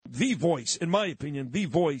the voice, in my opinion, the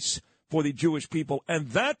voice for the Jewish people. And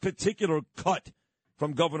that particular cut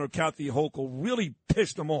from Governor Kathy Hochul really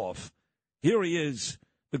pissed him off. Here he is,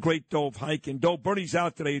 the great Dov Hikind. Dov, Bernie's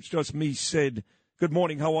out today. It's just me, Sid. Good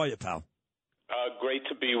morning. How are you, pal? Great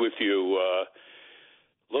to be with you.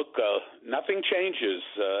 Look, nothing changes,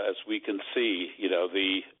 as we can see. You know,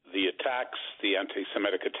 the attacks, the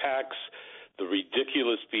anti-Semitic attacks, the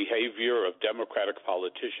ridiculous behavior of Democratic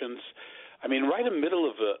politicians. I mean, right in the middle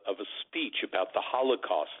of a speech about the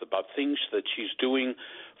Holocaust, about things that she's doing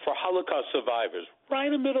for Holocaust survivors, right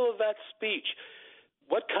in the middle of that speech,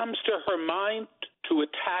 what comes to her mind? To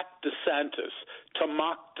attack DeSantis, to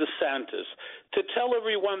mock DeSantis, to tell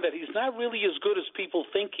everyone that he's not really as good as people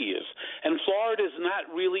think he is, and Florida is not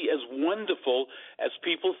really as wonderful as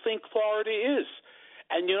people think Florida is.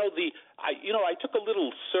 And I took a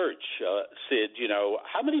little search, Sid. You know,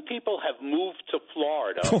 how many people have moved to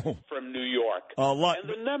Florida from New York? A lot. And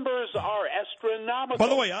the numbers are astronomical. By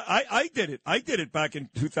the way, I did it. I did it back in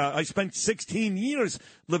 2000. I spent 16 years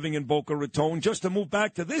living in Boca Raton just to move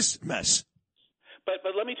back to this mess.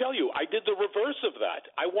 But let me tell you, I did the reverse of that.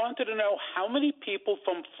 I wanted to know how many people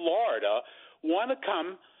from Florida want to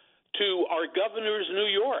come to our governor's New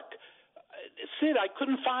York. Sid, I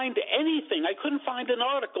couldn't find anything. I couldn't find an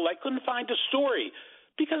article. I couldn't find a story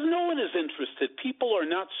because no one is interested. People are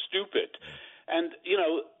not stupid. And,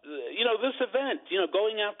 this event,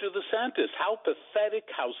 going after DeSantis, how pathetic,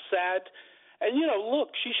 how sad. And,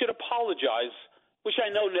 look, she should apologize, which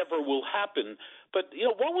I know never will happen. But,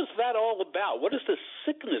 what was that all about? What is the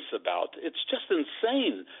sickness about? It's just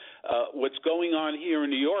insane what's going on here in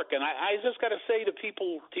New York. And I just got to say to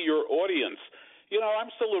people, to your audience,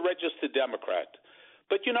 I'm still a registered Democrat.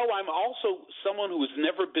 But, I'm also someone who has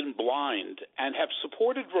never been blind and have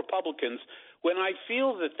supported Republicans when I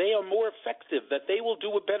feel that they are more effective, that they will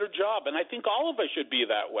do a better job. And I think all of us should be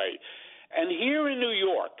that way. And here in New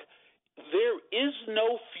York, there is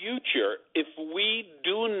no future if we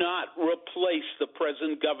do not replace the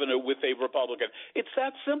present governor with a Republican. It's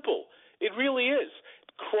that simple. It really is.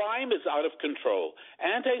 Crime is out of control.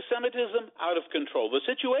 Anti-Semitism, out of control. The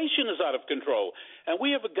situation is out of control. And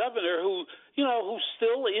we have a governor who's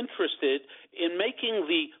still interested in making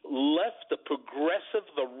the left, the progressive,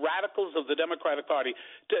 the radicals of the Democratic Party,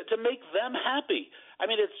 to make them happy. I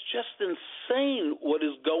mean, it's just insane what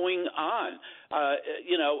is going on.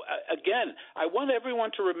 Again, I want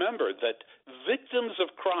everyone to remember that victims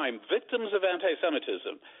of crime, victims of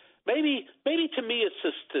anti-Semitism, Maybe to me it's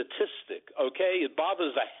a statistic, okay? It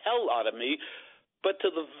bothers the hell out of me. But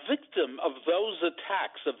to the victim of those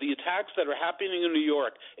attacks, of the attacks that are happening in New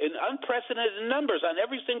York in unprecedented numbers on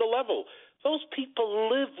every single level, those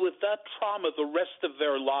people live with that trauma the rest of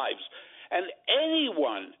their lives. And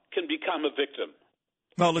anyone can become a victim.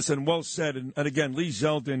 No, listen, well said. And again, Lee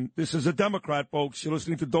Zeldin, this is a Democrat, folks. You're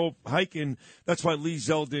listening to Dov Hikind. That's why Lee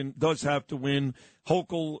Zeldin does have to win.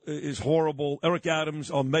 Hochul is horrible. Eric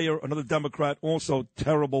Adams, our mayor, another Democrat, also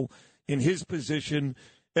terrible in his position.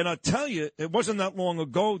 And I tell you, it wasn't that long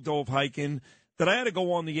ago, Dov Hikind, that I had to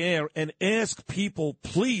go on the air and ask people,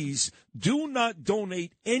 please do not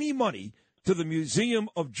donate any money to the Museum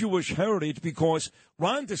of Jewish Heritage because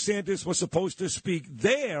Ron DeSantis was supposed to speak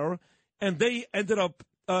there, and they ended up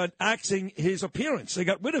axing his appearance. They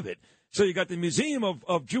got rid of it. So you got the Museum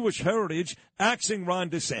of Jewish Heritage axing Ron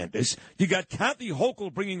DeSantis. You got Kathy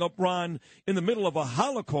Hochul bringing up Ron in the middle of a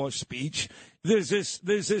Holocaust speech. There's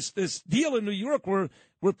this deal in New York where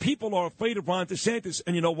people are afraid of Ron DeSantis,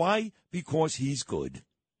 and you know why? Because he's good.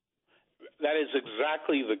 That is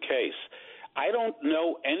exactly the case. I don't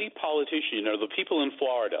know any politician. The people in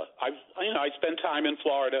Florida. I spend time in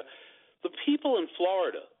Florida. The people in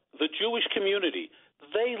Florida, the Jewish community,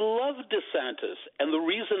 they love DeSantis, and the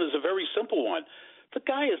reason is a very simple one. The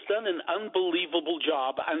guy has done an unbelievable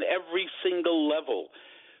job on every single level.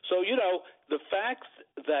 So, the fact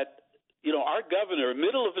that, our governor,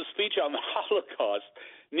 middle of a speech on the Holocaust,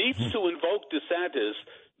 needs to invoke DeSantis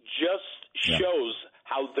just shows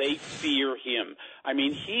how they fear him. I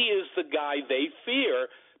mean, he is the guy they fear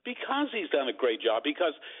because he's done a great job,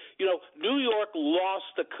 because, New York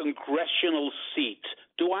lost a congressional seat.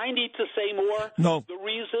 Do I need to say more? No. The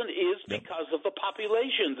reason is because of the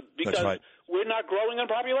population. Because That's right. We're not growing in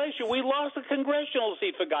population. We lost a congressional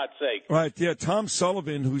seat, for God's sake. Right, yeah. Tom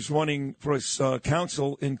Sullivan, who's running for his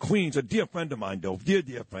council in Queens, a dear friend of mine, though, dear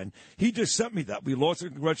friend, he just sent me that. We lost a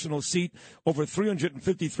congressional seat. Over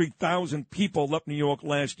 353,000 people left New York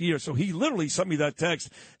last year. So he literally sent me that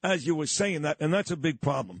text as you were saying that, and that's a big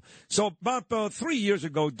problem. So about 3 years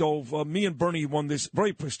ago, Dove, me and Bernie won this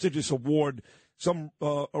very prestigious award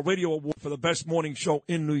a radio award for the best morning show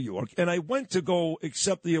in New York, and I went to go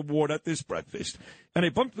accept the award at this breakfast, and I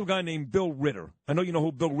bumped into a guy named Bill Ritter. I know you know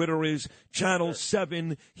who Bill Ritter is, Channel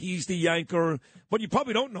 7, he's the anchor. What you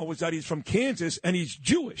probably don't know is that he's from Kansas, and he's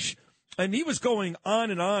Jewish. And he was going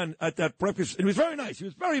on and on at that breakfast. It was very nice. He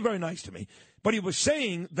was very, very nice to me. But he was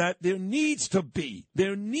saying that there needs to be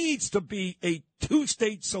a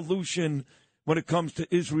two-state solution when it comes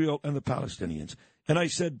to Israel and the Palestinians. And I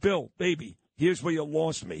said, Bill, baby, here's where you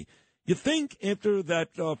lost me. You think after that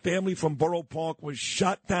family from Borough Park was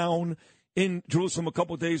shot down in Jerusalem a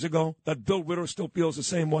couple of days ago, that Bill Ritter still feels the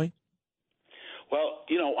same way? Well,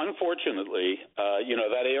 unfortunately,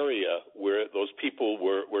 that area where those people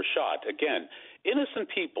were shot, again, innocent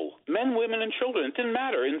people, men, women, and children, it didn't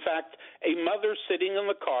matter. In fact, a mother sitting in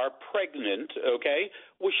the car, pregnant,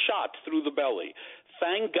 was shot through the belly.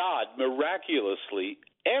 Thank God, miraculously,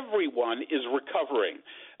 everyone is recovering.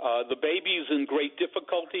 The baby's in great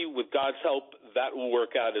difficulty. With God's help, that will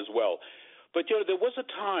work out as well. But, there was a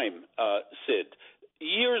time, Sid,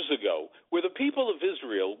 years ago, where the people of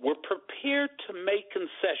Israel were prepared to make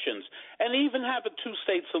concessions and even have a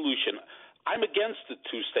two-state solution. I'm against the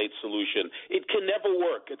two-state solution. It can never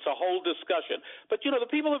work. It's a whole discussion. But, the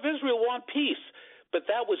people of Israel want peace. But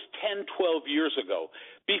that was 10, 12 years ago,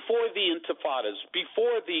 before the intifadas,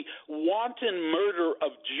 before the wanton murder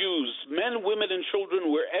of Jews, men, women, and children,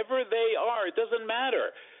 wherever they are. It doesn't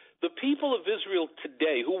matter. The people of Israel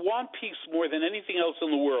today, who want peace more than anything else in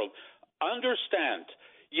the world, understand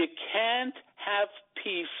you can't have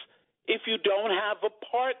peace if you don't have a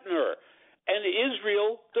partner. And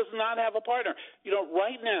Israel does not have a partner.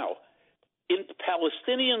 Right now, in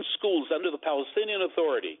Palestinian schools under the Palestinian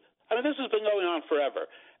Authority, this has been going on forever,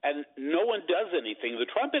 and no one does anything. The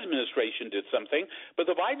Trump administration did something, but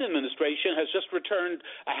the Biden administration has just returned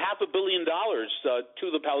 $500 million to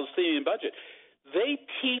the Palestinian budget. They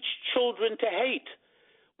teach children to hate.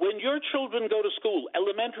 When your children go to school,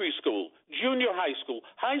 elementary school, junior high school,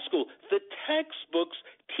 the textbooks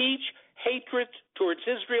teach hatred towards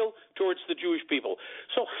Israel, towards the Jewish people.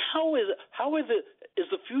 So how is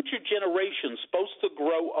the future generation supposed to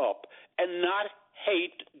grow up and not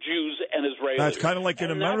hate Jews and Israelis? That's kind of like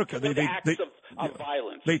in America. Acts of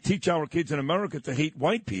violence. They teach our kids in America to hate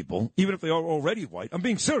white people, even if they are already white. I'm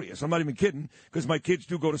being serious. I'm not even kidding, because my kids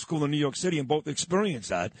do go to school in New York City and both experience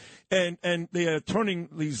that. And they are turning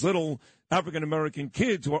these little African-American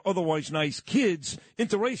kids who are otherwise nice kids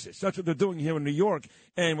into racists. That's what they're doing here in New York.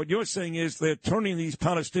 And what you're saying is they're turning these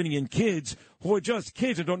Palestinian kids, who are just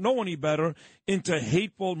kids and don't know any better, into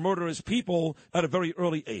hateful, murderous people at a very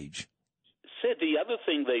early age. Sid, the other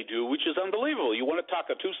thing they do, which is unbelievable, you want to talk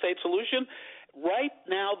a two-state solution? Right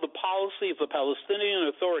now, the policy of the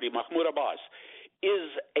Palestinian Authority, Mahmoud Abbas, is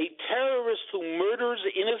a terrorist who murders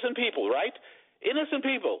innocent people, right? Innocent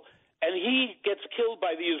people. And he gets killed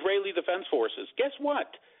by the Israeli Defense Forces. Guess what?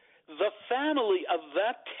 The family of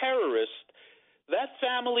that terrorist, that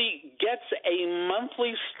family gets a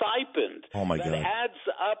monthly stipend that adds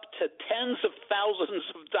up to tens of thousands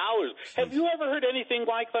of dollars. Have you ever heard anything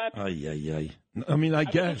like that? I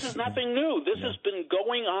guess. This is nothing new. This has been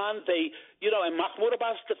going on. And Mahmoud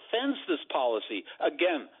Abbas defends this policy.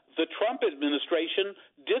 Again, the Trump administration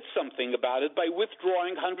did something about it by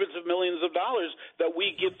withdrawing hundreds of millions of dollars that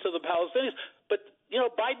we give to the Palestinians. But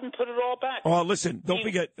Biden put it all back. Oh, listen, don't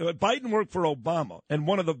forget, Biden worked for Obama, and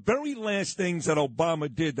one of the very last things that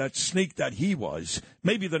Obama did, that sneak that he was,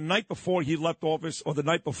 maybe the night before he left office or the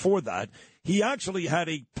night before that, he actually had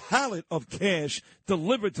a pallet of cash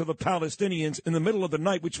delivered to the Palestinians in the middle of the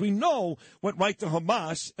night, which we know went right to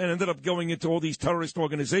Hamas and ended up going into all these terrorist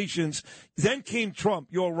organizations. Then came Trump.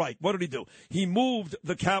 You're right. What did he do? He moved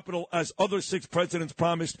the capital, as other 6 presidents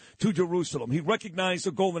promised, to Jerusalem. He recognized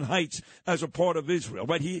the Golan Heights as a part of Israel,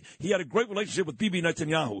 right? He had a great relationship with Bibi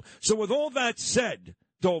Netanyahu. So with all that said,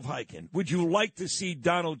 Dov Hikind, would you like to see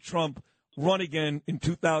Donald Trump run again in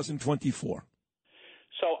 2024?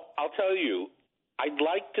 So I'll tell you, I'd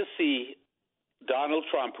like to see Donald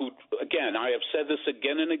Trump, who, again, I have said this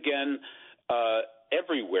again and again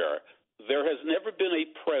everywhere, there has never been a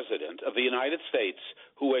president of the United States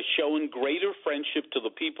who has shown greater friendship to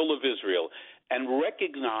the people of Israel and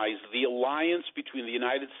recognized the alliance between the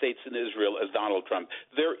United States and Israel as Donald Trump.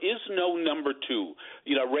 There is no number 2.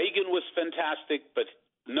 Reagan was fantastic, but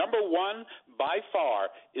number 1 by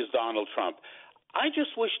far is Donald Trump. I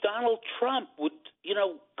just wish Donald Trump would,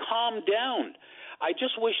 calm down. I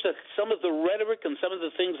just wish that some of the rhetoric and some of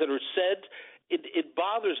the things that are said, it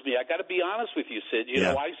bothers me. I got to be honest with you, Sid.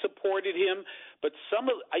 I supported him, but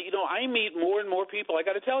I meet more and more people, I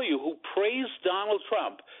got to tell you, who praise Donald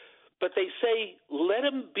Trump. but they say let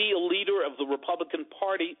him be a leader of the Republican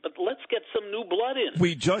Party, but let's get some new blood in.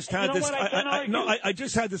 We just had this. I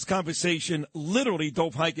just had this conversation, literally,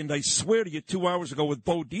 Dov Hikind, I swear to you, 2 hours ago with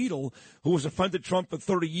Bo Dietl, who was a friend of Trump for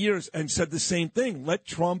 30 years, and said the same thing. Let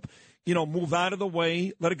Trump, move out of the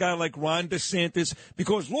way. Let a guy like Ron DeSantis,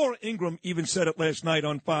 because Laura Ingraham even said it last night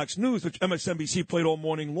on Fox News, which MSNBC played all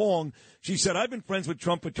morning long. She said, I've been friends with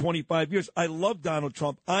Trump for 25 years. I love Donald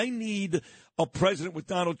Trump. I need a president with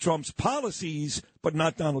Donald Trump's policies, but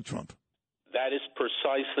not Donald Trump. That is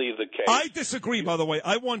precisely the case. I disagree, by the way.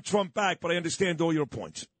 I want Trump back, but I understand all your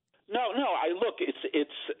points. No.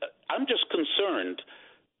 I'm just concerned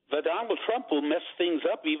that Donald Trump will mess things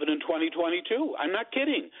up even in 2022. I'm not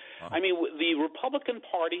kidding. I mean, the Republican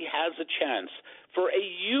Party has a chance for a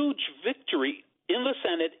huge victory in the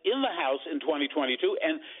Senate, in the House in 2022,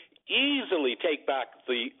 and easily take back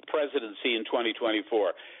the presidency in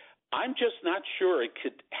 2024. I'm just not sure it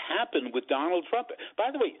could happen with Donald Trump.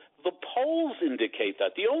 By the way, the polls indicate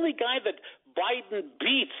that. The only guy that Biden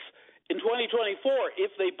beats in 2024,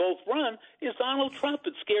 if they both run, is Donald Trump.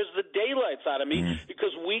 It scares the daylights out of me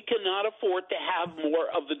because we cannot afford to have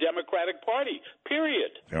more of the Democratic Party,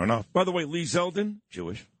 period. Fair enough. By the way, Lee Zeldin,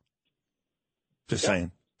 Jewish. Just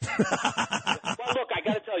saying. Well, look, I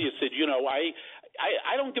got to tell you, Sid,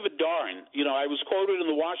 I don't give a darn. I was quoted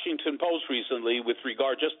in the Washington Post recently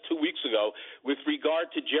just 2 weeks ago, with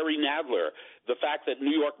regard to Jerry Nadler, the fact that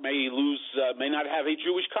New York may not have a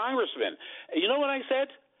Jewish congressman. You know what I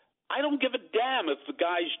said? I don't give a damn if the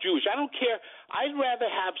guy's Jewish. I don't care. I'd rather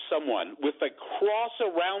have someone with a cross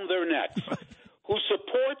around their neck who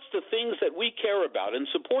supports the things that we care about and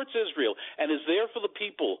supports Israel and is there for the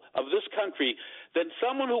people of this country than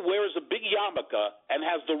someone who wears a big yarmulke and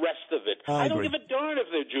has the rest of it. I don't give a darn if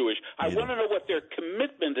they're Jewish. I want to know what their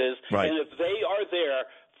commitment is and if they are there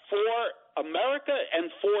for America and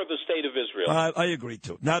for the state of Israel. I agree,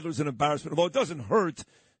 too. Nadler's an embarrassment, although it doesn't hurt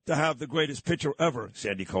to have the greatest pitcher ever,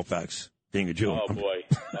 Sandy Koufax, being a Jew. Oh, boy.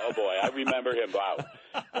 I remember him.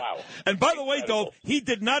 Wow. And by the way, though, he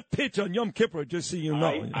did not pitch on Yom Kippur, just so you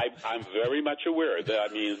know. I'm very much aware.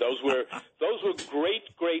 Those were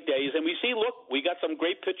great days. And we got some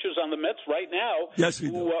great pitchers on the Mets right now. Yes, we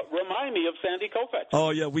do. Who remind me of Sandy Koufax. Oh,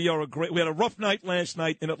 yeah, we had a rough night last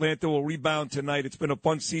night in Atlanta. We'll rebound tonight. It's been a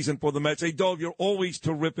fun season for the Mets. Hey, Dov, you're always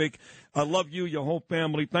terrific. I love you, your whole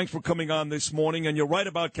family. Thanks for coming on this morning. And you're right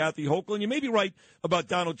about Kathy Hochul, and you may be right about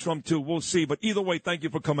Donald Trump, too. We'll see. But either way, thank you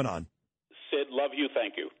for coming on. Sid, love you.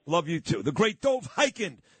 Thank you. Love you, too. The great Dov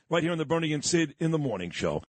Hikind right here on the Bernie and Sid in the Morning Show.